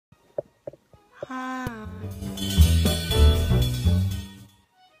Hi.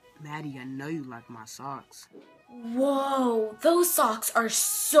 Maddie, I know you like my socks. Whoa, those socks are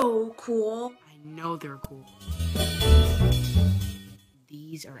so cool. I know they're cool.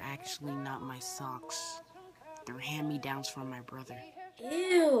 These are actually not my socks. They're hand-me-downs from my brother.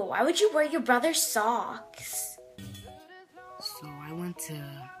 Ew, why would you wear your brother's socks? So I went to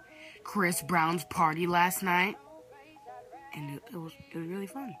Chris Brown's party last night, and it was really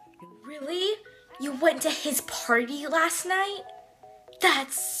fun. Really? You went to his party last night?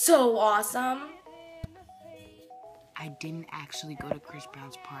 That's so awesome. I didn't actually go to Chris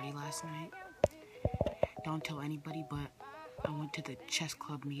Brown's party last night. Don't tell anybody, but I went to the chess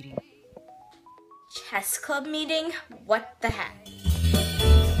club meeting. Chess club meeting? What the heck?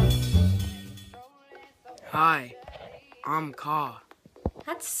 Hi, I'm Ka.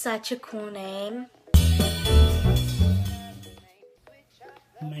 That's such a cool name.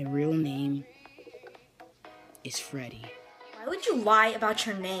 My real name is Freddie. Why would you lie about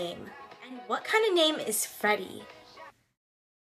your name? And what kind of name is Freddie?